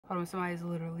Hold on, somebody's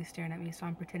literally staring at me, so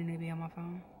I'm pretending to be on my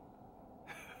phone.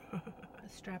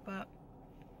 Let's strap up.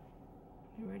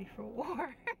 You ready for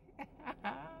war?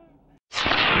 I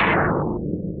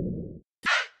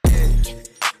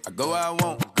go where I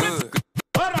want, good.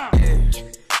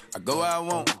 I go where I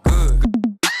want, good.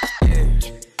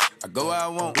 I go where I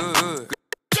want, good.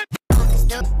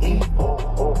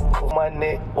 My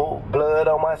neck, oh, blood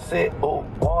on my set, oh,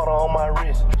 water on my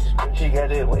wrist. She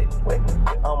got it wet,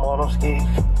 I'm on them skis.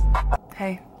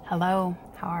 Hey, hello,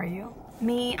 how are you?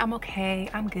 Me, I'm okay,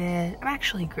 I'm good. I'm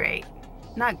actually great.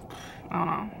 Not, I don't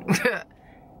know.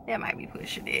 That might be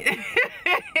pushing it.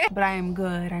 But I am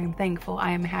good, I am thankful,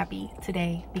 I am happy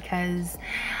today because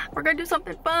we're gonna do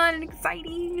something fun and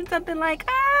exciting and something like,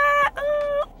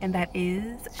 and that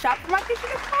is shop for my kitchen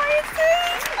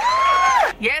appliances.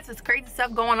 Yes, it's crazy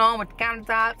stuff going on with the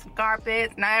countertops and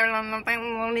carpets and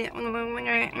everything.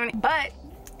 But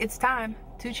it's time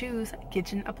to choose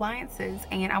kitchen appliances,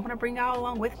 and I want to bring y'all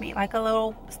along with me, like a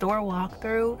little store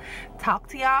walkthrough, talk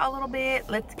to y'all a little bit.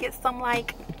 Let's get some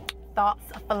like thoughts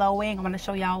flowing. I'm going to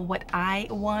show y'all what I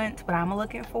want, what I'm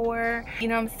looking for, you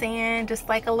know what I'm saying, just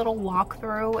like a little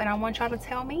walkthrough. And I want y'all to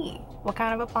tell me, what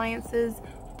kind of appliances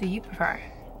do you prefer?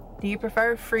 Do you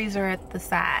prefer freezer at the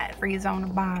side, freezer on the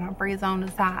bottom, freezer on the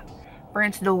top,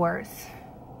 French doors,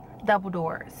 double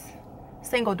doors,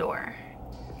 single door,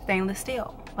 stainless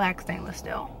steel, black stainless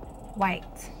steel,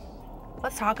 white?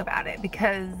 Let's talk about it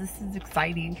because this is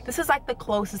exciting. This is like the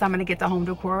closest I'm gonna get to home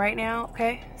decor right now,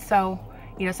 okay? So,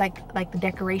 you know, it's like the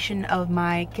decoration of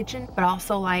my kitchen, but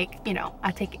also like, you know,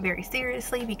 I take it very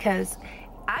seriously because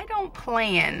I don't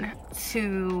plan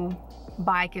to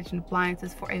buy kitchen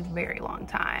appliances for a very long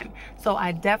time. So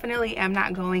I definitely am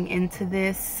not going into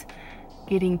this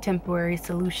getting temporary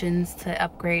solutions to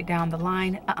upgrade down the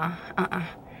line.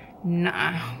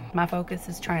 Nah, my focus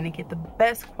is trying to get the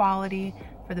best quality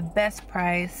for the best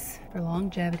price for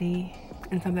longevity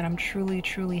and something I'm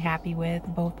truly happy with,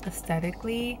 both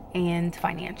aesthetically and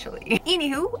financially.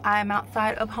 Anywho, I'm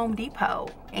outside of Home Depot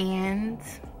and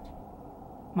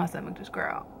my stomach just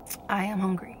growled. I am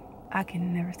hungry. I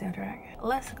can never stay on track.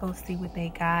 Let's go see what they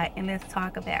got and let's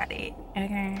talk about it.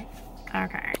 Okay.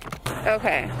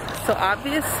 Okay, so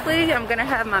obviously I'm gonna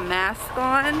have my mask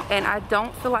on and I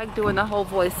don't feel like doing the whole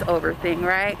voiceover thing,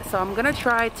 right? So I'm gonna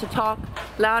try to talk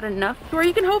loud enough where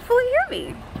you can hopefully hear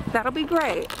me. That'll be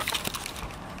great.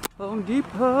 Home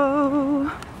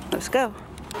Depot. Let's go.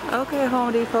 Okay,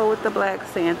 Home Depot with the black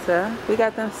Santa. We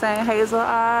got them same hazel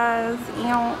eyes.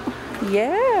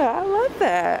 Yeah, I love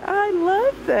that. I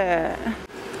love that.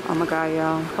 Oh my God,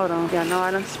 y'all. Hold on. Y'all know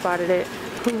I done spotted it.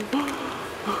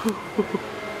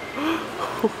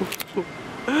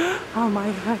 Oh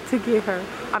my God, to get her.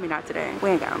 I mean, not today. We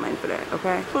ain't got no money for that,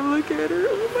 okay? But look at her.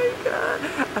 Oh my God.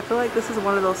 I feel like this is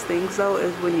one of those things though,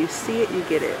 is when you see it, you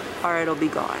get it, or it'll be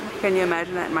gone. Can you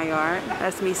imagine that in my yard?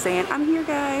 That's me saying, I'm here,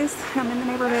 guys. I'm in the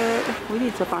neighborhood. We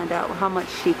need to find out how much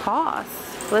she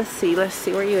costs. Let's see.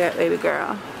 Where you at, baby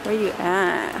girl? Where you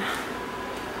at?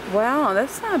 Wow,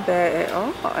 that's not bad at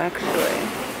all, actually.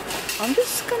 I'm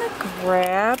just gonna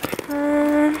grab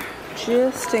her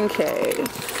just in case.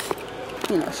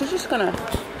 You know, she's just gonna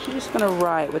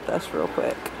ride with us real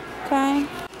quick, okay?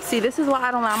 See, this is why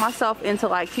I don't allow myself into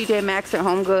like TJ Maxx or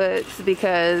Home Goods,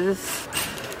 because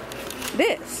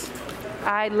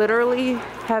I literally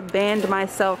have banned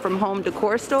myself from home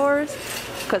decor stores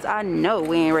because I know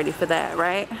we ain't ready for that,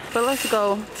 right? But let's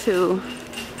go to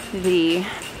the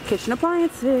kitchen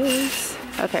appliances.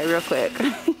 Okay, real quick.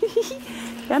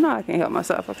 Y'all know I can't help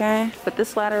myself, okay? But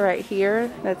this ladder right here,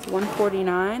 that's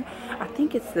 $149. I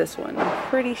think it's this one. I'm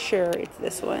pretty sure it's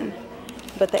this one.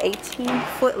 But the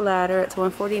 18-foot ladder, it's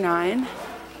 $149.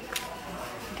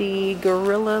 The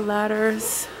Gorilla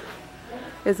ladders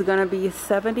is gonna be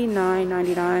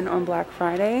 $79.99 on Black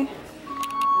Friday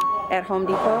at Home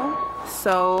Depot.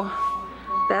 So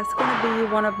that's gonna be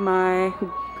one of my,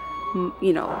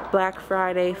 you know, Black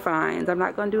Friday finds. I'm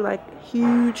not gonna do like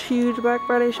huge Black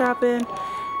Friday shopping,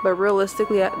 but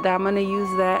realistically I'm gonna use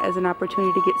that as an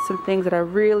opportunity to get some things that I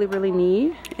really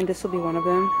need, and this will be one of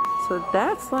them. So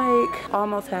that's like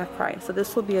almost half price. So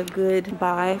this will be a good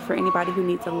buy for anybody who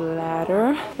needs a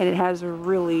ladder, and it has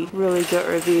really good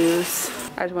reviews.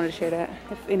 I just wanted to share that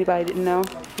if anybody didn't know.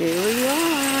 Here we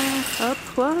are,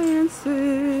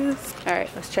 appliances. All right,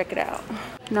 let's check it out.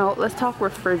 No, let's talk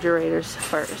refrigerators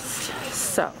first.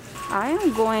 So I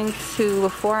am going to,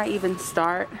 before I even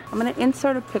start, I'm gonna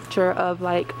insert a picture of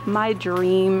like my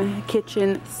dream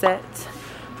kitchen set.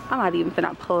 I'm not even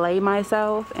gonna play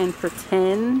myself and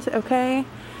pretend, okay,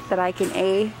 that I can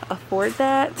afford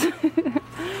that.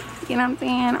 you know what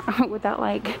I'm saying? Without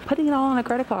like putting it all on a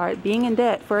credit card, being in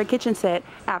debt for a kitchen set.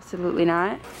 Absolutely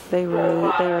not. They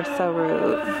rude. They are so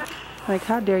rude. Like,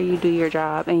 how dare you do your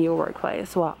job in your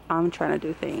workplace while I'm trying to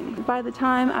do things. By the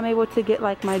time I'm able to get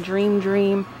like my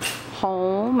dream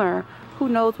home, or who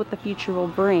knows what the future will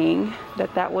bring,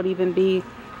 that would even be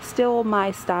still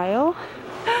my style.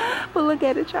 But look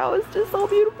at it, y'all. It's just so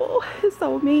beautiful. It's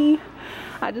so me.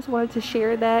 I just wanted to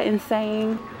share that and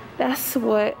saying that's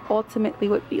what ultimately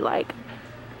would be like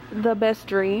the best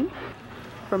dream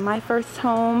for my first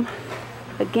home.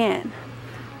 Again,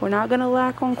 we're not gonna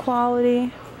lack on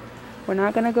quality. We're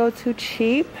not gonna go too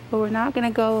cheap, but we're not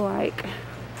gonna go like,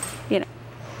 you know,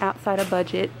 outside of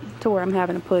budget to where I'm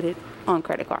having to put it on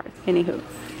credit cards. Anywho,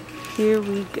 here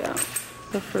we go.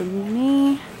 So for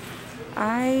me,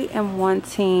 I am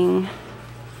wanting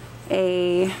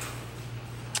a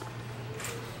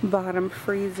bottom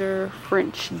freezer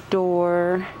French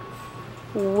door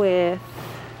with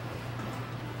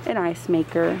an ice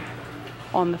maker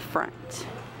on the front,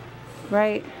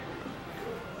 right?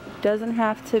 Doesn't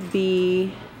have to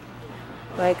be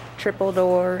like triple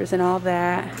doors and all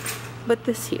that, but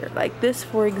this here, like this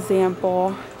for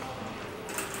example,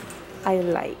 I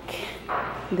like.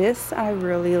 This I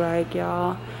really like,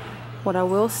 y'all. What I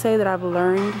will say that I've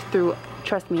learned through,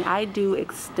 trust me, I do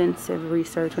extensive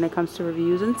research when it comes to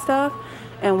reviews and stuff,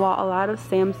 and while a lot of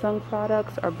Samsung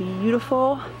products are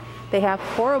beautiful, they have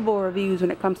horrible reviews when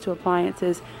it comes to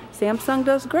appliances. Samsung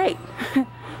does great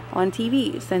on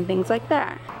TVs and things like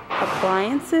that.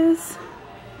 Appliances,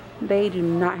 they do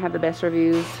not have the best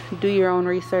reviews. Do your own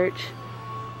research,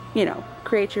 you know,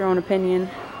 create your own opinion,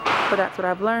 but that's what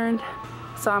I've learned.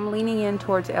 So I'm leaning in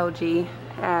towards LG,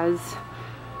 as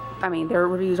I mean, their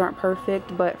reviews aren't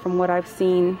perfect, but from what I've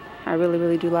seen, I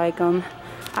really do like them.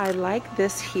 I like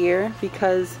this here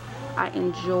because I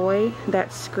enjoy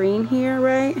that screen here,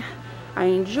 right? I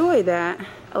enjoy that.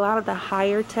 A lot of the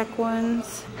higher tech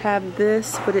ones have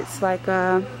this, but it's like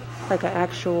an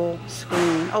actual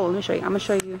screen. Oh, let me show you. I'm gonna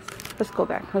show you. Let's go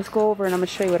back. Let's go over and I'm gonna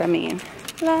show you what I mean.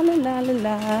 La la la la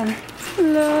la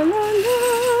la la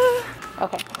la.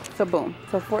 Okay, so boom.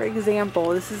 So for example,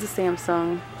 this is a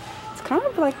Samsung. It's kind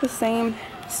of like the same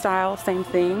style, same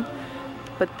thing,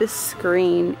 but this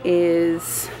screen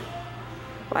is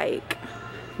like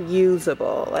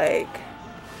usable. Like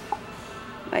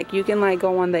you can like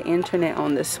go on the internet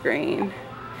on this screen.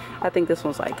 I think this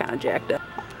one's like kind of jacked up.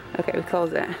 Okay, we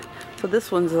close that. So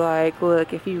this one's like,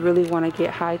 look, if you really want to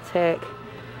get high tech,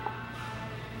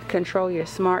 control your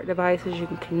smart devices, you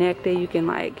can connect it, you can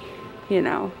like, you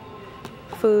know,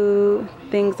 food,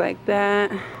 things like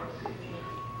that.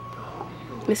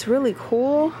 It's really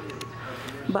cool,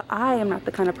 but I am not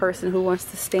the kind of person who wants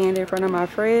to stand in front of my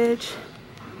fridge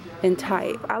and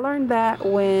type. I learned that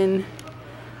when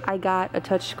I got a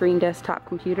touchscreen desktop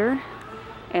computer,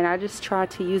 and I just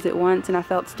tried to use it once and I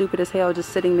felt stupid as hell just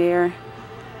sitting there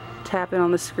tapping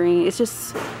on the screen. It's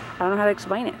just, I don't know how to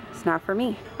explain it. It's not for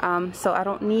me. So I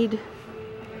don't need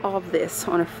all of this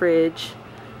on a fridge.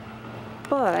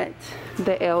 But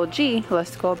the LG,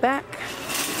 let's go back.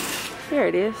 There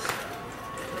it is.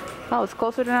 Oh, it's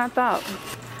closer than I thought.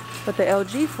 But the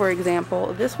LG, for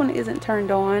example, this one isn't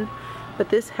turned on, but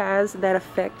this has that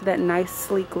effect, that nice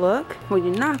sleek look. When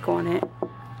you knock on it,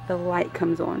 the light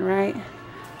comes on, right?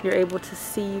 You're able to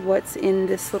see what's in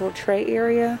this little tray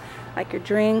area, like your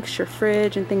drinks, your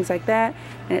fridge, and things like that.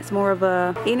 And it's more of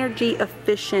a energy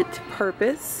efficient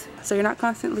purpose. So you're not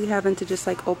constantly having to just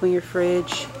like open your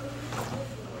fridge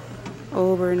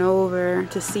over and over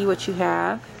to see what you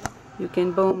have. You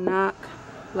can boom, knock,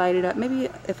 light it up. Maybe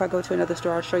if I go to another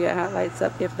store, I'll show you how it lights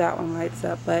up, if that one lights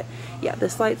up. But yeah,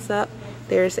 this lights up.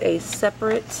 There's a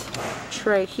separate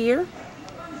tray here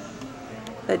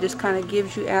that just kind of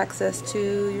gives you access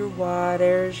to your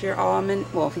waters, your almond,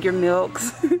 well, your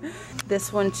milks.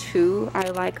 This one too, I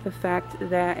like the fact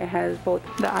that it has both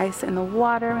the ice and the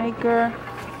water maker,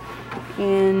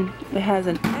 and it has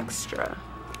an extra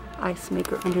ice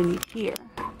maker underneath here.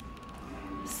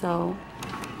 So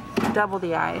double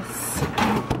the ice,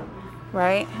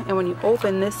 right? And when you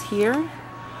open this here,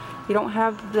 you don't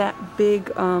have that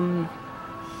big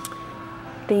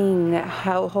thing that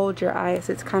holds your ice.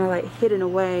 It's kind of like hidden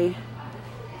away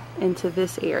into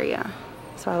this area.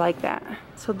 So I like that.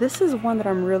 So this is one that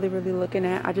I'm really looking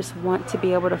at. I just want to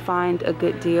be able to find a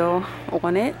good deal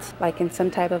on it, like in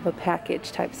some type of a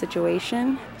package type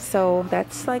situation. So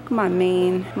that's like my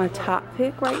top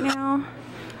pick right now.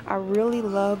 I really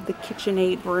love the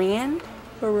KitchenAid brand,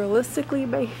 but realistically,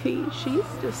 baby,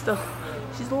 she's a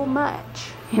little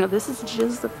much. You know, this is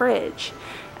just the fridge.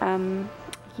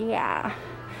 Yeah,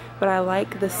 but I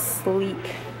like the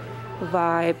sleek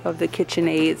vibe of the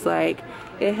KitchenAids. Like,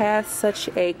 it has such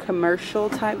a commercial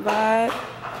type vibe.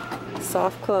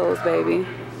 Soft close, baby.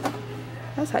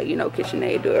 That's how you know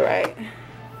KitchenAid do it right.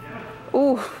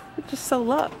 Ooh, it's just so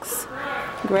luxe.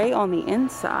 Gray on the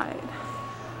inside.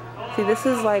 See, this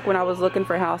is like when I was looking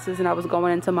for houses and I was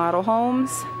going into model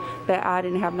homes that I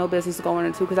didn't have no business going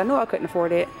into because I knew I couldn't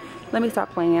afford it. Let me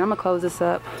stop playing. I'm gonna close this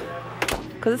up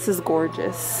because this is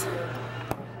gorgeous.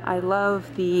 I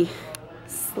love the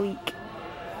sleek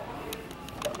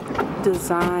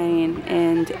design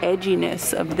and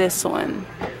edginess of this one.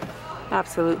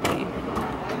 Absolutely.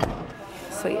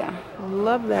 So yeah,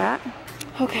 love that.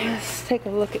 Okay, let's take a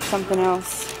look at something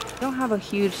else. I don't have a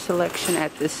huge selection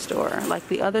at this store. Like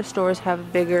the other stores have a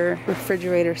bigger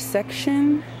refrigerator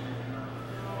section.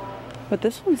 But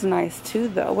this one's nice too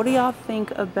though. What do y'all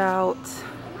think about,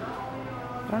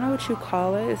 I don't know what you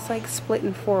call it. It's like split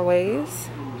in 4 ways.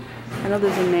 I know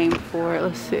there's a name for it.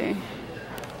 Let's see.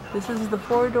 This is the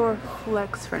 4-door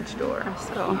flex French door.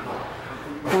 So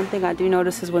one thing I do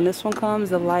notice is when this one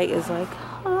comes, the light is like,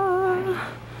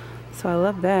 ah. So I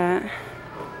love that.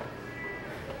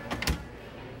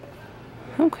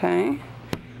 Okay.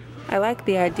 I like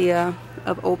the idea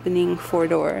of opening 4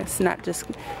 doors, not just,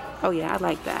 oh yeah, I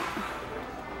like that.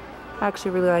 I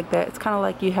actually really like that. It's kind of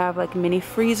like you have like mini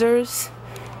freezers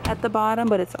at the bottom,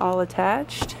 but it's all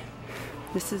attached.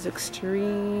 This is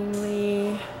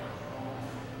extremely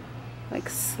like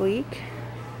sleek.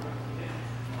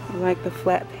 I like the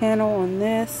flat panel on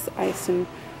this, ice and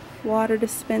water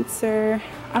dispenser.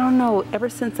 I don't know, ever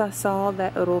since I saw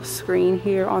that little screen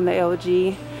here on the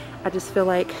LG, I just feel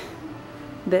like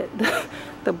that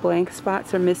the blank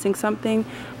spots are missing something,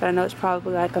 but I know it's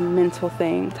probably like a mental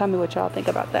thing. Tell me what y'all think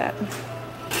about that.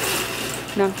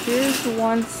 Now here's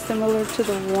one similar to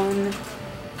the one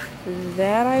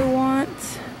that I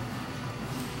want,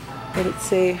 but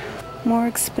it's a more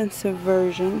expensive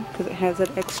version because it has an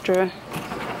extra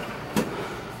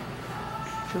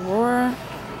drawer.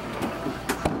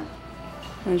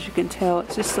 As you can tell,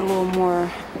 it's just a little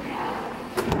more.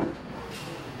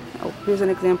 Oh, here's an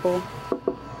example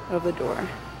of the door.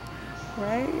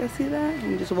 Right? You see that?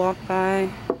 You just walk by.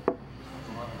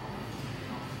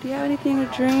 Do you have anything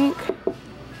to drink?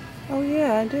 Oh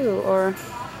yeah, I do. Or,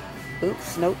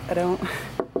 oops, nope, I don't.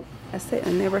 That's it.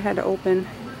 I never had to open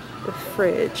the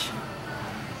fridge.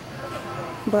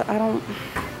 But I'm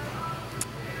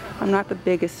not the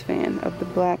biggest fan of the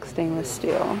black stainless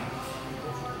steel.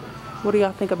 What do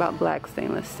y'all think about black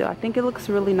stainless steel? I think it looks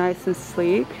really nice and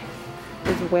sleek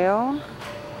as well,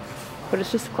 but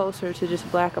it's just closer to just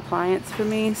black appliance for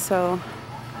me, so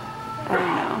I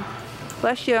don't know.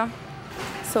 Bless you.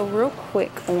 So real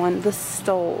quick on the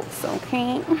stoves,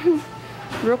 okay?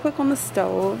 Real quick on the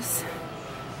stoves.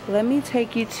 Let me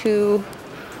take you to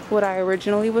what I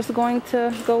originally was going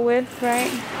to go with,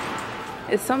 right?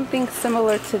 It's something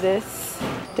similar to this.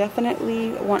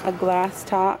 Definitely want a glass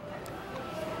top,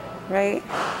 right?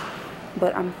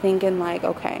 But I'm thinking like,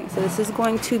 okay, so this is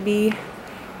going to be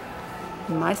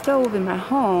my stove in my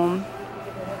home.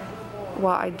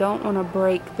 While I don't want to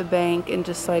break the bank and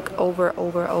just like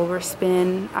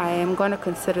overspend, I am going to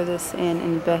consider this an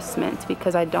investment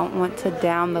because I don't want to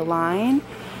down the line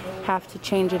have to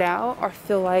change it out or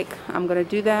feel like I'm going to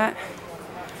do that.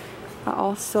 I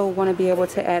also want to be able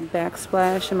to add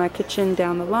backsplash in my kitchen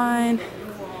down the line,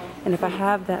 and if I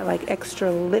have that like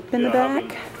extra lip in the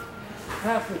back,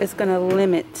 it's going to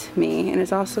limit me, and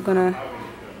it's also going to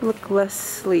look less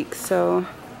sleek. So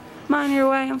mind your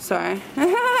way. I'm sorry.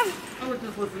 I was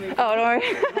just listening. Oh, don't worry.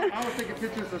 I was taking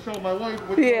pictures to show my wife.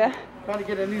 Yeah. Trying to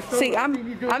get a new stove. See, I'm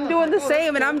doing the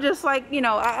same, and I'm just like, you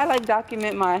know, I like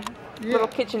document my little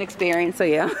kitchen experience. So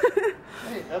yeah.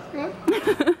 Hey, that's good.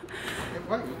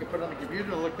 You can put it on the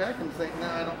computer and look back and say, no,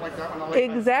 I don't like that one. I like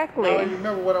exactly. that. I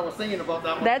remember what I was saying about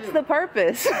that one. That's too. the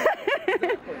purpose.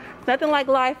 Exactly. Nothing like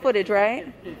live footage, right?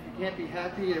 If you can't be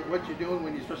happy at what you're doing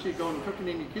when you're especially going and cooking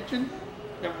in your kitchen,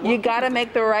 you gotta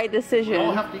make the right decision. We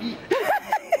all have to eat.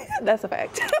 That's a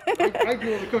fact. I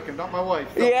do all the cooking, not my wife.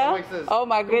 So yeah? My wife says, oh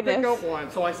my goodness. Pick out one.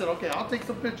 So I said, okay, I'll take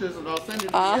some pictures and I'll send it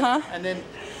to you. And then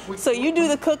so you do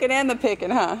the cooking and the picking,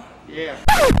 huh? Yeah.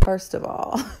 First of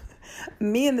all,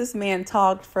 me and this man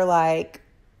talked for like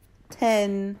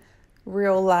 10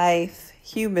 real life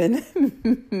human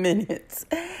minutes.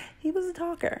 He was a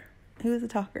talker.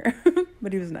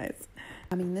 But he was nice.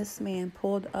 I mean, this man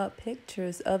pulled up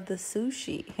pictures of the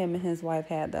sushi him and his wife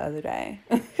had the other day.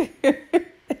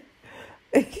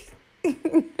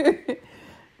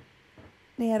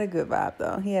 He had a good vibe,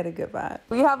 though. He had a good vibe.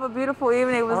 You have a beautiful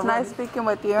evening. It was nice speaking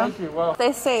with you. Thank you. Well,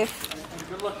 stay safe.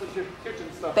 Good luck with your kitchen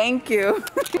stuff. Thank you.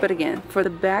 But again, for the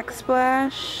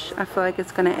backsplash, I feel like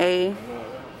it's gonna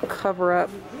cover up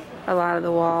a lot of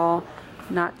the wall,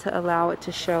 not to allow it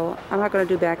to show. I'm not gonna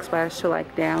do backsplash to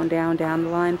like down the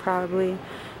line probably,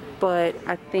 but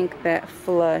I think that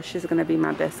flush is gonna be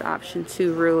my best option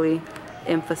to really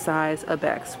emphasize a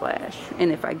backsplash.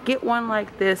 And if I get one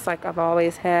like this, like I've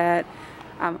always had,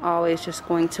 I'm always just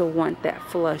going to want that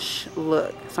flush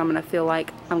look. So I'm gonna feel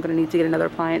like I'm gonna need to get another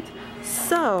appliance.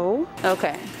 So,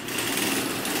 okay.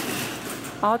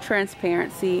 All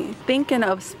transparency, thinking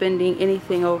of spending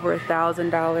anything over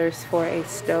 $1,000 for a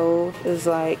stove is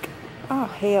like, oh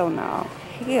hell no,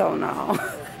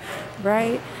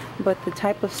 right? But the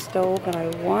type of stove that I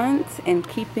want, and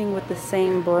keeping with the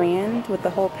same brand with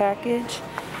the whole package,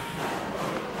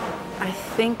 I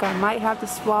think I might have to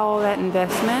swallow that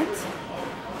investment,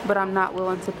 but I'm not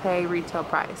willing to pay retail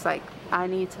price. Like, I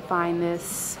need to find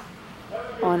this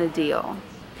on a deal,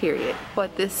 period.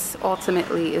 But this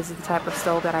ultimately is the type of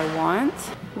stove that I want.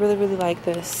 Really like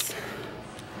this.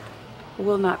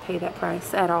 Will not pay that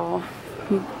price at all,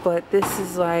 but this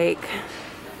is like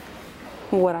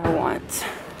what I want.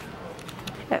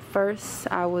 At first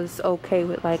I was okay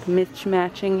with like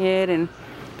mismatching it and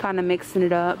kind of mixing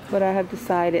it up, but I have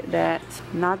decided that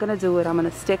I'm not gonna do it. I'm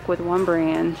gonna stick with one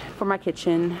brand for my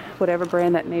kitchen, whatever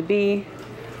brand that may be,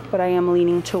 but I am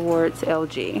leaning towards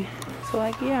LG. So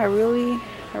like, yeah, I really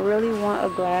want a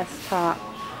glass top.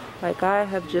 Like, I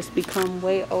have just become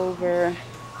way over,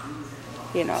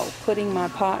 you know, putting my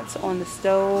pots on the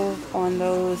stove on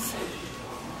those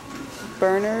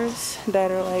burners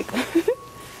that are like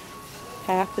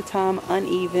half the time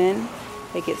uneven.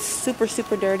 They get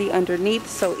super dirty underneath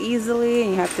so easily,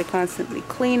 and you have to constantly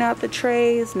clean out the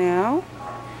trays. Now,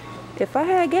 if I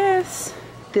had gas,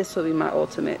 this would be my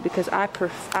ultimate, because I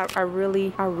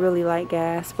really like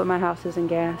gas, but my house isn't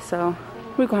gas, so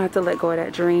we're gonna have to let go of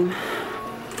that dream.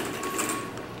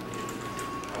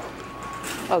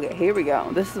 Okay, here we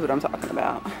go. This is what I'm talking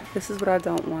about. This is what I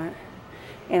don't want.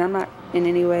 And I'm not in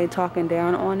any way talking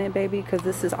down on it, baby, because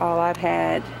this is all I've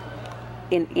had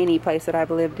in any place that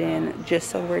I've lived in, just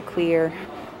so we're clear.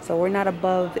 So we're not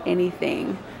above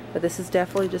anything, but this is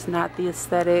definitely just not the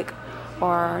aesthetic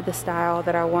or the style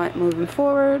that I want moving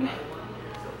forward.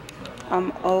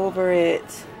 I'm over it.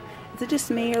 Is it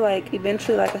just me, or like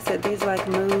eventually, like I said, these like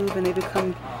move and they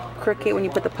become crooked when you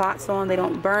put the pots on? They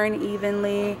don't burn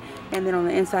evenly, and then on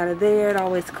the inside of there it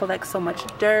always collects so much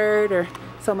dirt or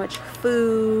so much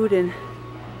food, and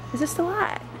it's just a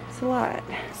lot. It's a lot.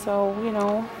 So, you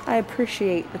know, I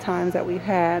appreciate the times that we've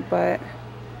had, but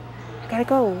I gotta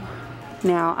go.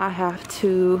 Now I have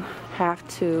to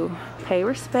pay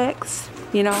respects,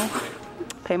 you know,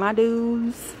 pay my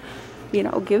dues, you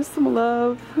know, give some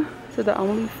love to the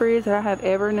only fridge that I have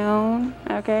ever known,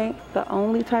 okay? The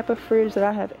only type of fridge that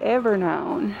I have ever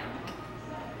known,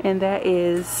 and that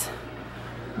is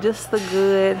just the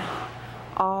good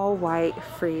all white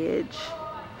fridge.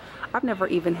 I've never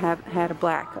even had a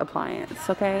black appliance,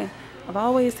 okay? I've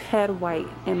always had white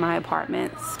in my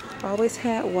apartments. I've always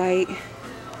had white.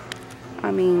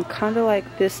 I mean, kind of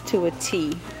like this to a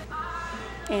T.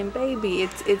 And baby,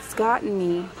 it's gotten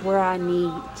me where I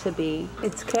need to be.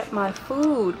 It's kept my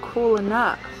food cool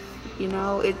enough. You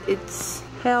know, it's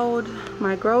held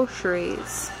my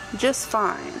groceries just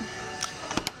fine.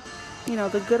 You know,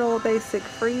 the good old basic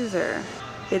freezer.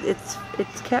 It's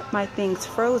kept my things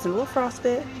frozen. A little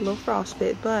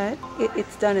frostbit, but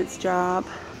it's done its job.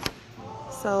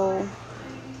 So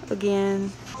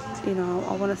again, you know,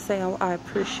 I want to say I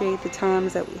appreciate the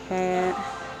times that we had.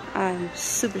 I'm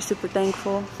super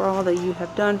thankful for all that you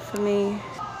have done for me.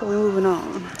 But we're moving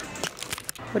on.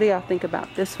 What do y'all think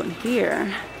about this one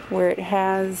here, where it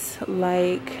has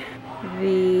like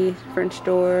the French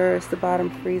doors, the bottom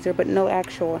freezer, but no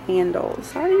actual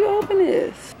handles? How do you open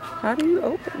this? How do you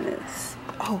open this?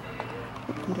 Oh,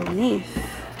 underneath.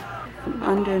 From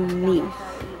underneath.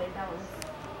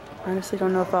 Honestly,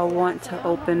 don't know if I want to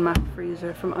open my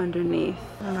freezer from underneath.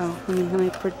 I don't know.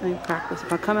 Let me practice.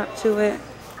 If I come up to it,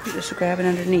 you just grab it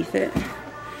underneath it.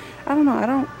 I don't know. I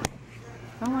don't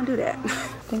want to do that. I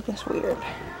think that's weird.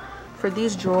 For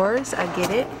these drawers, I get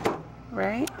it,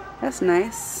 right? That's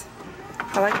nice.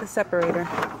 I like the separator.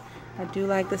 I do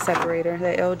like the separator.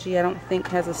 The LG, I don't think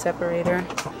has a separator.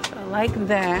 So I like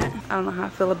that. I don't know how I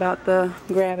feel about the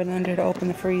grabbing under to open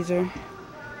the freezer.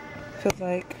 Feels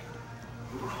like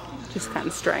just kind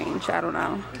of strange. I don't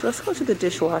know. Let's go to the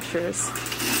dishwashers.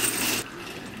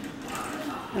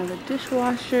 Now the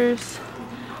dishwasher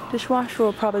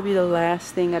will probably be the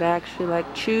last thing that I actually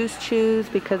like choose,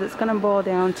 because it's gonna boil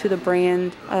down to the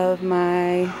brand of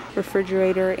my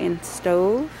refrigerator and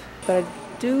stove. But I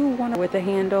do want to, with the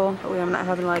handle, I'm not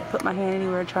having to like put my hand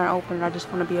anywhere and try to open it. I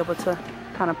just want to be able to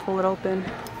kind of pull it open.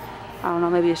 I don't know,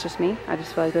 maybe it's just me. I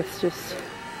just feel like that's just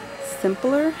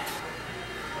simpler.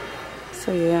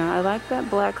 So yeah, I like that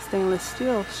black stainless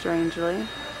steel, strangely.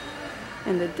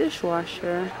 And the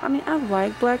dishwasher, I mean, I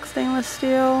like black stainless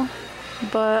steel,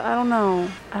 but I don't know.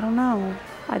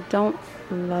 I don't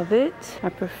love it. I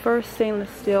prefer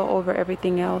stainless steel over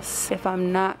everything else if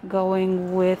I'm not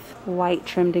going with white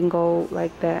trimmed in gold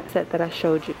like that set that I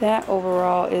showed you. That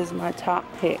overall is my top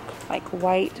pick. Like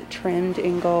white trimmed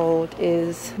in gold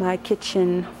is my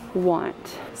kitchen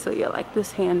want. So yeah, like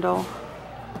this handle.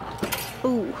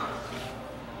 Ooh.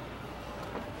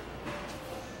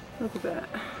 Look at that.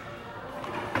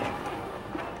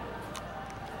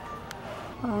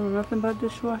 I don't know nothing about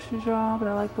dishwashers, y'all, but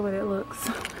I like the way it looks.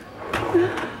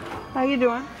 How you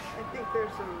doing? I think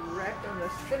there's a rack and a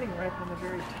spinning rack on the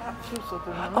very top too, so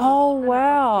there's another Oh spinner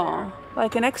wow, up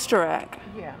like an extra rack.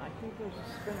 there. Yeah, I think there's a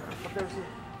spinner, but there's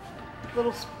a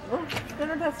little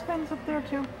spinner that spins up there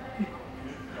too.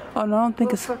 Oh no, I don't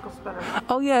think it's. Circle spinner.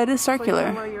 Oh yeah, it is circular. So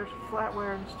you can lay your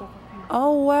flatware and stuff up here.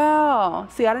 Oh wow.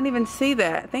 See, I didn't even see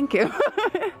that. Thank you.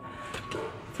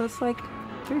 So it's like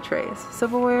 3 trays.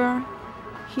 Silverware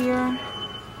here.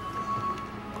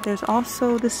 There's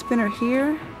also the spinner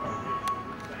here.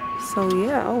 So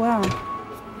yeah, oh wow.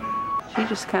 She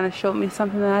just kind of showed me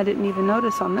something that I didn't even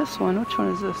notice on this one. Which one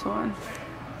is this one?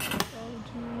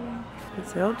 LG.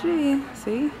 It's LG,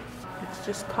 see? It's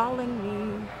just calling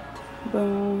me.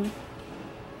 Boom.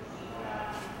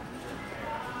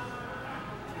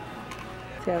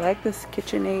 See, I like this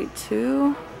KitchenAid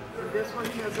too. And this one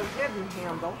has a hidden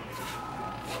handle.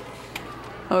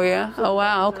 Oh yeah? So oh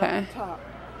wow, it's on okay. the top.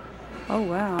 Oh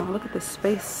wow, look at the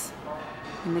space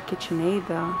in the KitchenAid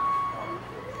though.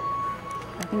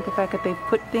 I think the fact that they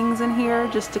put things in here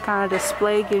just to kind of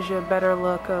display gives you a better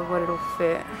look of what it'll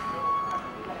fit.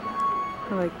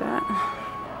 I like that.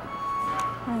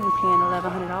 I ain't paying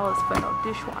 $1,100 for no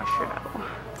dishwasher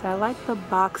though. So I like the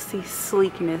boxy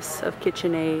sleekness of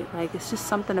KitchenAid. Like it's just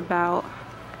something about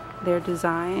their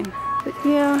design. But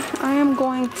yeah, I am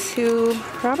going to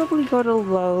probably go to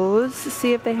Lowe's to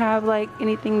see if they have like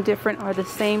anything different or the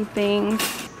same thing.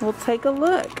 We'll take a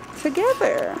look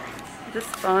together. Is this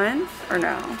fun or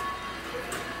no?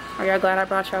 Are y'all glad I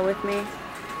brought y'all with me?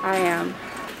 I am.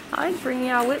 I like bringing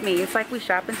y'all with me. It's like we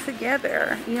shopping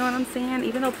together. You know what I'm saying?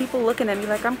 Even though people looking at me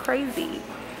like I'm crazy.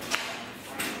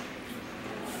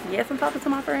 Yes, I'm talking to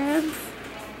my friends.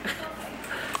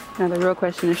 Now the real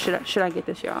question is, should I get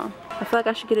this, y'all? I feel like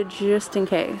I should get it just in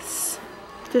case.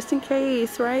 Just in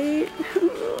case, right?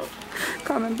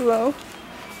 Comment below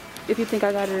if you think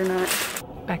I got it or not.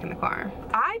 Back in the car.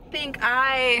 I think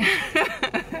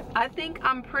I think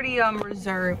I'm pretty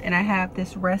reserved and I have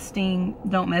this resting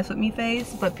don't mess with me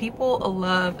face, but people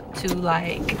love to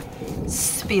like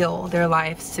spill their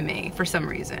lives to me for some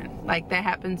reason. Like that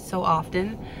happens so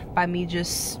often by me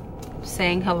just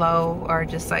saying hello or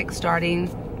just like starting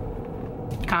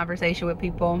conversation with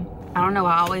people. I don't know,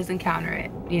 I always encounter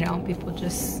it. You know, people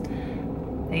just,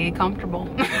 they get comfortable.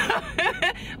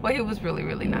 But he was really,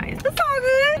 really nice. It's all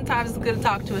good. Sometimes it's good to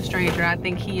talk to a stranger. I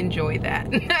think he enjoyed that.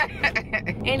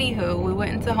 Anywho, we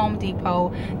went into Home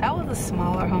Depot. That was a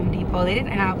smaller Home Depot. They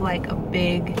didn't have like a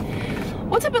big,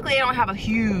 well, typically they don't have a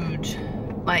huge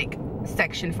like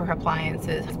section for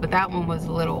appliances, but that one was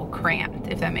a little cramped,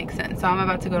 if that makes sense. So I'm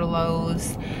about to go to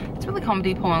Lowe's. It's really Home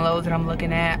Depot and Lowe's that I'm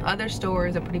looking at. Other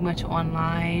stores are pretty much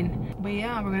online. But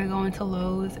yeah, we're gonna go into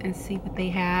Lowe's and see what they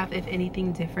have, if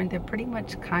anything different. They're pretty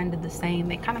much kind of the same.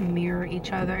 They kind of mirror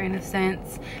each other in a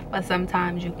sense, but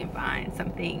sometimes you can find some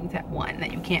things at one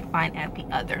that you can't find at the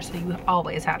other. So you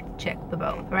always have to check the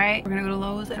both, right? We're gonna go to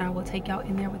Lowe's and I will take y'all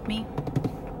in there with me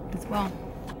as well.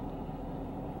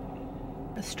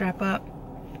 Let's strap up.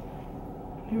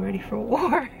 You ready for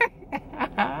war?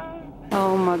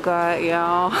 Oh my God,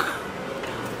 y'all.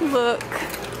 Look.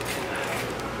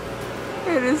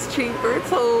 It is cheaper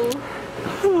too.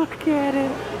 Look at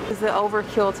it. Is it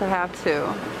overkill to have two?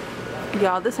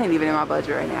 Y'all, this ain't even in my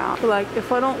budget right now. Like,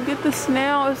 if I don't get this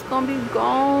now, it's gonna be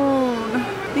gone.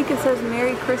 I think it says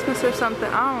Merry Christmas or something.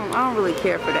 I don't really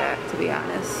care for that, to be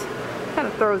honest. Kind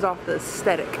of throws off the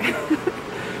aesthetic.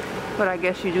 But I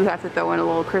guess you do have to throw in a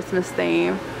little Christmas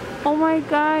theme. Oh my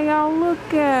God, y'all,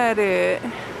 look at it.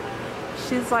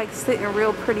 She's like sitting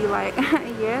real pretty like,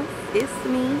 yes, it's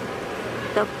me.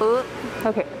 The book.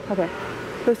 Okay.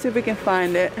 Let's see if we can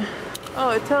find it. Oh,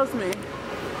 it tells me.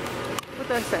 What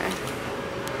does that say?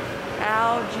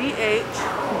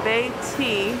 LGH Bay.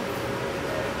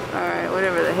 Alright,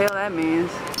 whatever the hell that means.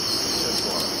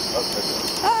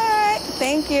 Alright,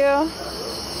 thank you.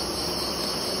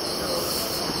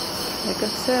 Like I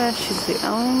said, she's the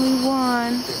only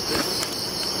one.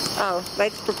 Oh,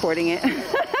 Lake's recording it.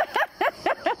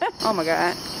 Oh my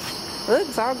God. Look,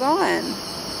 it's all gone.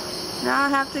 Now I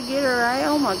have to get her, right?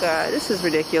 Oh my God, this is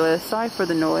ridiculous. Sorry for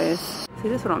the noise. See,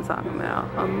 this is what I'm talking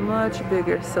about. A much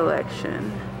bigger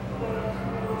selection.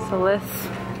 So let's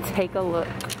take a look.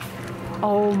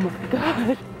 Oh my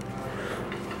God.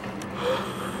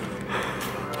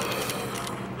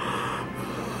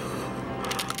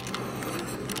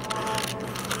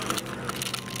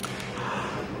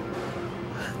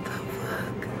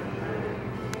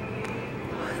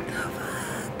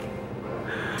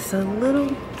 It's a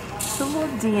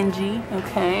little dingy,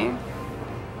 okay?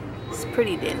 It's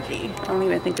pretty dingy. I don't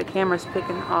even think the camera's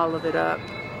picking all of it up.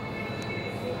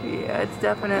 Yeah, it's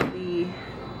definitely,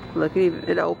 look,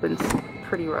 it opens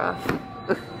pretty rough.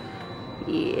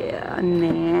 Yeah,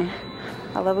 nah.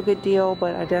 I love a good deal,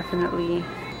 but I definitely,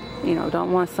 you know,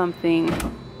 don't want something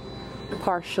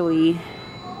partially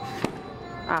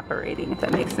operating, if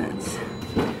that makes sense.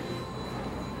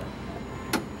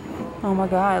 Oh my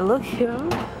God, look here.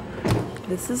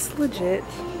 This is legit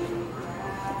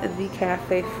the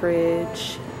cafe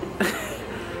fridge.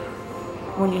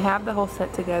 When you have the whole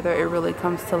set together, it really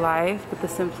comes to life. But the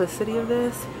simplicity of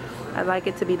this, I'd like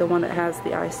it to be the one that has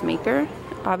the ice maker,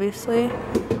 obviously.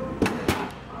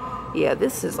 Yeah,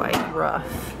 this is like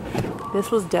rough.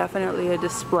 This was definitely a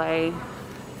display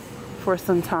for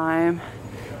some time,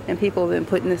 and people have been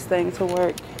putting this thing to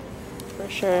work for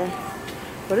sure.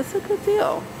 But it's a good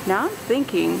deal. Now I'm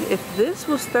thinking, if this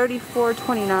was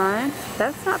 $34.29,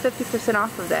 that's not 50%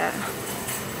 off of that.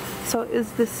 So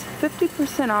is this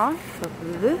 50% off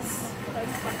of this?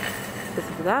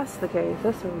 If that's the case,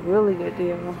 that's a really good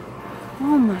deal.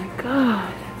 Oh my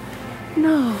God.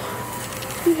 No,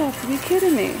 you have to be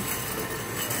kidding me.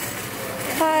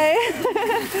 Hi.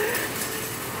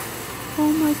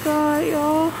 Oh my God,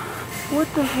 y'all.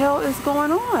 What the hell is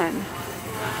going on?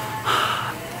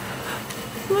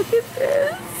 Look at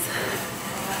this.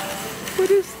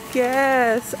 What is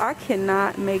gas? I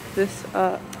cannot make this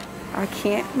up. I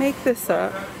can't make this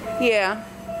up. Yeah,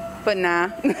 but nah.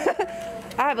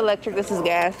 I have electric, this is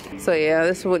gas. So yeah,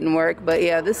 this wouldn't work. But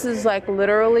yeah, this is like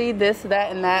literally this,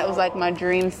 that, and that was like my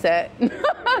dream set. And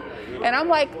I'm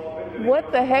like,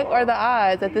 what the heck are the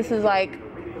odds that this is like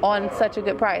on such a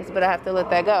good price? But I have to let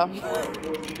that go.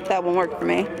 That won't work for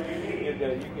me.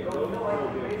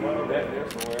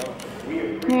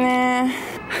 Nah.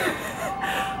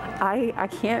 I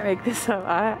can't make this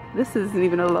up. This isn't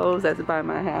even a Lowe's that's by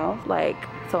my house. Like,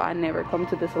 so I never come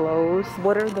to this Lowe's.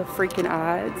 What are the freaking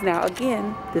odds? Now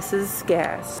again, this is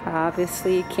gas. I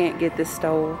obviously can't get this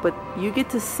stove, but you get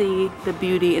to see the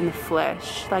beauty in the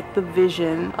flesh, like the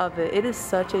vision of it. It is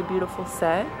such a beautiful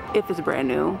set if it's brand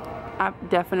new.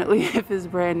 Definitely if it's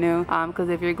brand new, because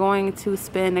if you're going to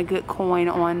spend a good coin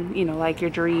on, you know, like your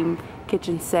dream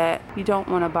kitchen set, you don't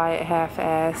want to buy it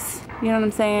half-ass. You know what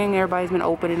I'm saying? Everybody's been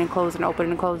opening and closing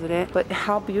it, but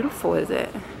how beautiful is it?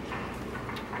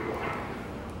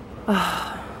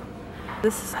 Oh,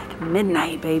 this is like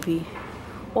midnight, baby.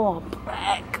 All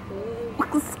black. Ooh,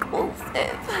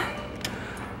 exclusive.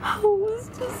 Oh,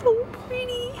 it's just so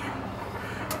pretty.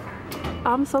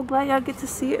 I'm so glad y'all get to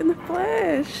see it in the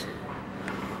flesh.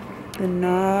 The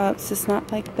knobs, it's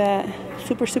not like that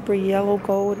super yellow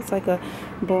gold, it's like a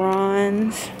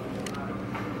bronze.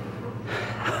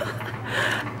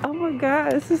 Oh my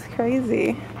God, this is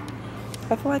crazy.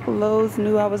 I feel like Lowe's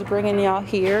knew I was bringing y'all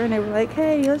here, and they were like,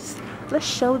 hey, let's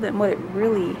show them what it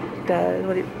really does,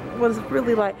 what it was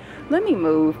really like. Let me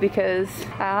move, because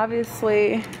I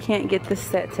obviously can't get this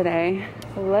set today.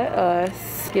 Let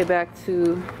us get back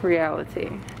to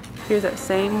reality. Here's that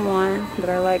same one that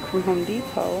I like from Home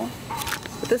Depot,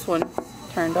 but this one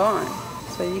turned on.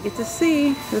 So you get to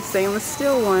see the stainless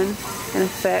steel one in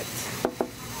effect.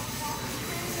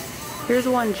 Here's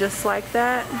one just like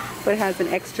that, but it has an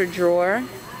extra drawer.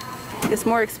 It's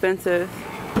more expensive,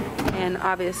 and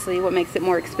obviously what makes it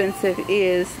more expensive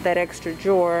is that extra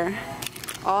drawer.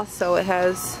 Also, it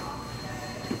has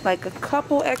like a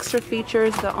couple extra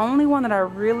features. The only one that I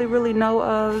really know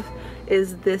of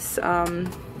is this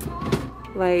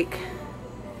like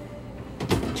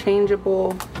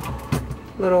changeable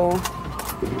little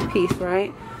piece,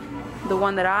 right? The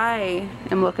one that I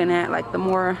am looking at, like the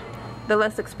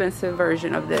less expensive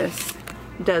version of this,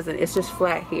 doesn't. It's just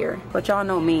flat here. But y'all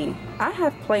know me, I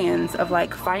have plans of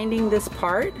like finding this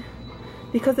part,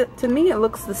 because to me it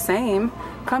looks the same.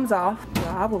 Comes off. So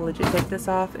I will legit take this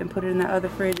off and put it in the other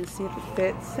fridge and see if it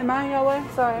fits. Am I in your way?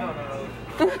 Sorry.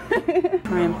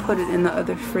 Try and put it in the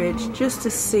other fridge just to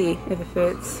see if it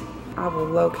fits. I will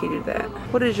locate that.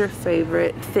 What is your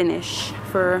favorite finish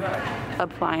for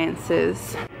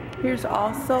appliances. Here's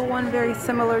also one very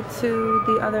similar to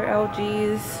the other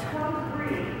LGs,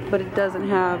 but it doesn't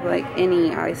have like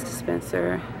any ice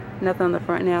dispenser. Nothing on the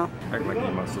front now. Act like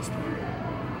you're my sister.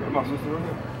 You're my sister right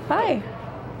here. Hi.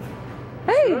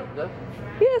 Hey. Yeah,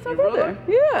 it's my brother.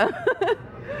 Yeah.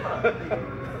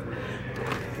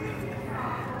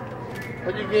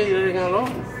 What you get? You didn't got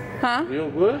long? Huh? You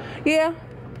good? Yeah.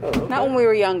 Oh, okay. Not when we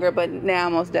were younger, but now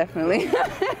most definitely.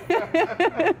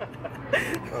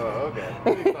 Oh, okay.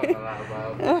 We talked a lot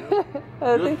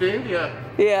about you. Good thing, yeah.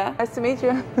 Yeah. Nice to meet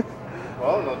you.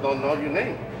 Well, no, don't know your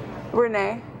name.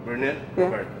 Renee. Burnett? Yeah.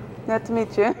 Okay. Nice to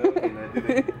meet you. Okay, nice to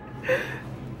meet you.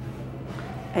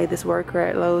 Hey, this worker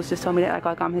at Lowe's just told me to act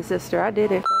like I'm his sister. I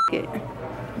did it. Fuck it.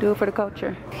 Do it for the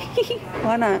culture.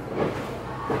 Why not?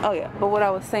 Oh yeah, but what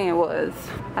I was saying was,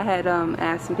 I had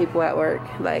asked some people at work,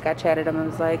 like I chatted them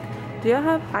and was like, do y'all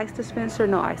have ice dispenser?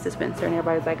 No ice dispenser. And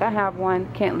everybody's like, I have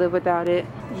one, can't live without it,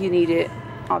 you need it,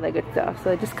 all that good stuff.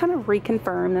 So I just kind of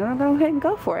reconfirmed and I'm gonna go ahead and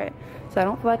go for it. So I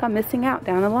don't feel like I'm missing out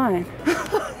down the line.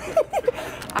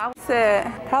 I said,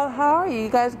 how are you? You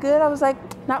guys good? I was like,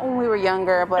 not when we were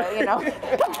younger, but you know.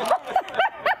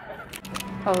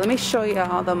 Oh, let me show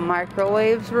y'all the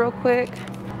microwaves real quick.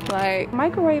 Like,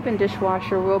 microwave and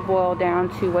dishwasher will boil down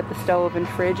to what the stove and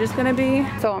fridge is gonna be.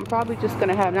 So I'm probably just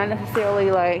gonna have not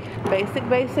necessarily like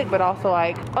basic, but also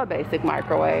like a basic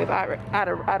microwave.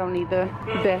 I don't need the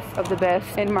best of the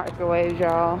best in microwaves,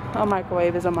 y'all. A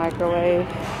microwave is a microwave.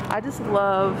 I just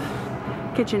love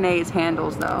KitchenAid's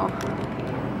handles though.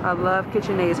 I love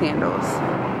KitchenAid's handles.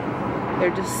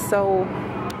 They're just so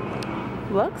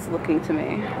luxe looking to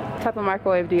me. What type of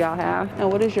microwave do y'all have?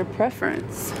 And what is your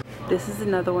preference? This is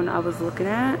another one I was looking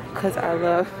at because I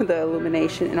love the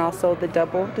illumination and also the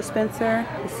double dispenser.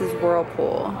 This is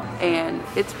Whirlpool and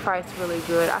it's priced really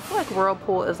good. I feel like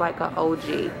Whirlpool is like an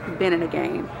OG, been in the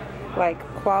game. Like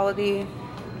quality,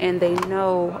 and they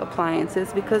know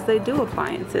appliances because they do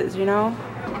appliances, you know?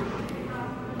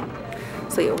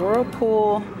 So yeah,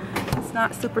 Whirlpool, it's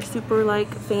not super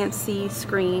like fancy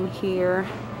screen here,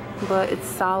 but it's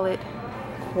solid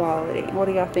quality. What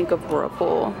do y'all think of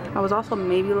Whirlpool? I was also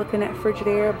maybe looking at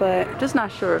Frigidaire, but just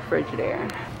not sure of Frigidaire.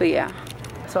 But yeah,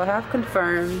 so I have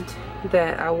confirmed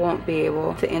that I won't be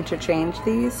able to interchange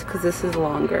these because this is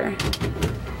longer.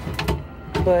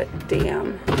 But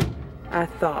damn, I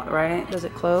thought, right? Does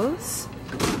it close?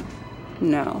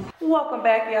 No. Welcome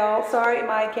back, y'all. Sorry,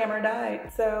 my camera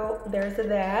died. So there's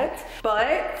that.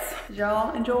 But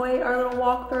y'all enjoy our little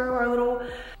walkthrough, our little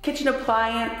kitchen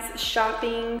appliance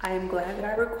shopping. I am glad that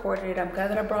I recorded. I'm glad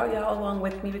that I brought y'all along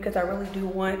with me because I really do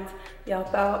want y'all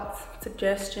thoughts,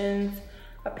 suggestions,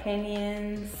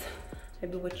 opinions,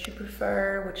 maybe what you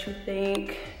prefer, what you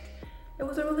think. It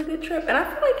was a really good trip. And I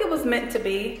feel like it was meant to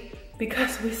be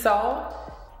because we saw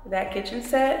that kitchen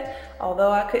set,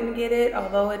 although I couldn't get it,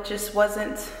 although it just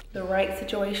wasn't the right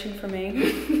situation for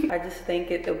me. I just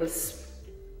think it was,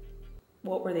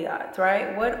 what were the odds,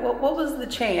 right? What was the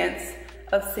chance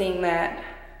of seeing that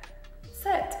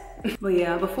set? But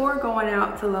yeah, before going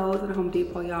out to Lowe's and Home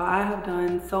Depot, y'all, I have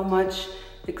done so much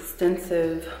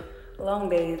extensive long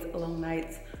days, long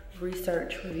nights,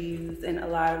 research, reviews, and a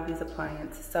lot of these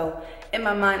appliances. So in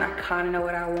my mind, I kind of know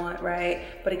what I want, right?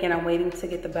 But again, I'm waiting to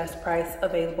get the best price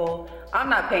available. I'm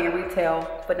not paying retail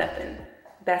for nothing.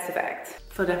 That's a fact.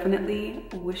 So definitely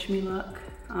wish me luck.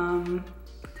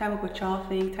 Tell me what y'all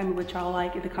think. Tell me what y'all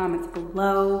like in the comments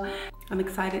below. I'm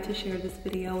excited to share this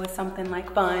video as something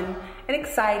like fun and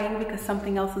exciting because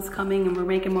something else is coming and we're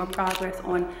making more progress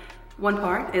on one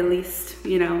part, at least,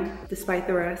 you know, despite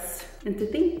the rest. And to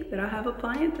think that I have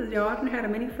appliances, y'all. I've had a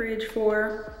mini fridge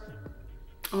for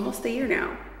almost a year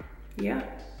now. Yeah,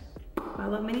 I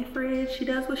love mini fridge. She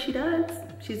does what she does.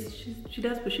 She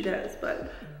does what she does,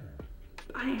 but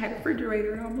I ain't had a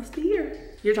refrigerator in almost a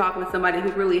year. You're talking with somebody who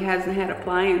really hasn't had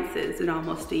appliances in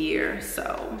almost a year,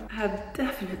 so I have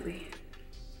definitely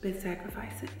been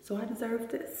sacrificing. So I deserve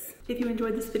this. If you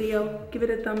enjoyed this video, give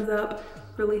it a thumbs up.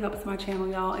 Really helps my channel,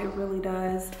 y'all. It really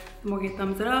does. The more you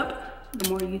thumbs it up, the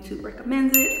more YouTube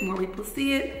recommends it, the more people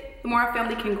see it, the more our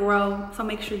family can grow. So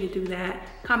make sure you do that.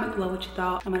 Comment below what you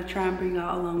thought. I'm gonna try and bring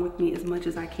y'all along with me as much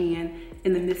as I can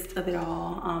in the midst of it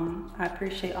all. I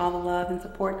appreciate all the love and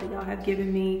support that y'all have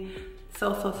given me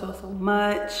so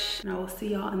much. And I will see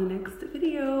y'all in the next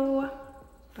video.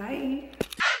 Bye.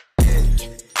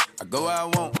 I go where I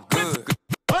want good.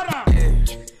 Yeah.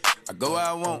 I go where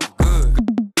I want good.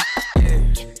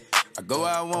 Yeah. I go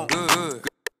where I want good.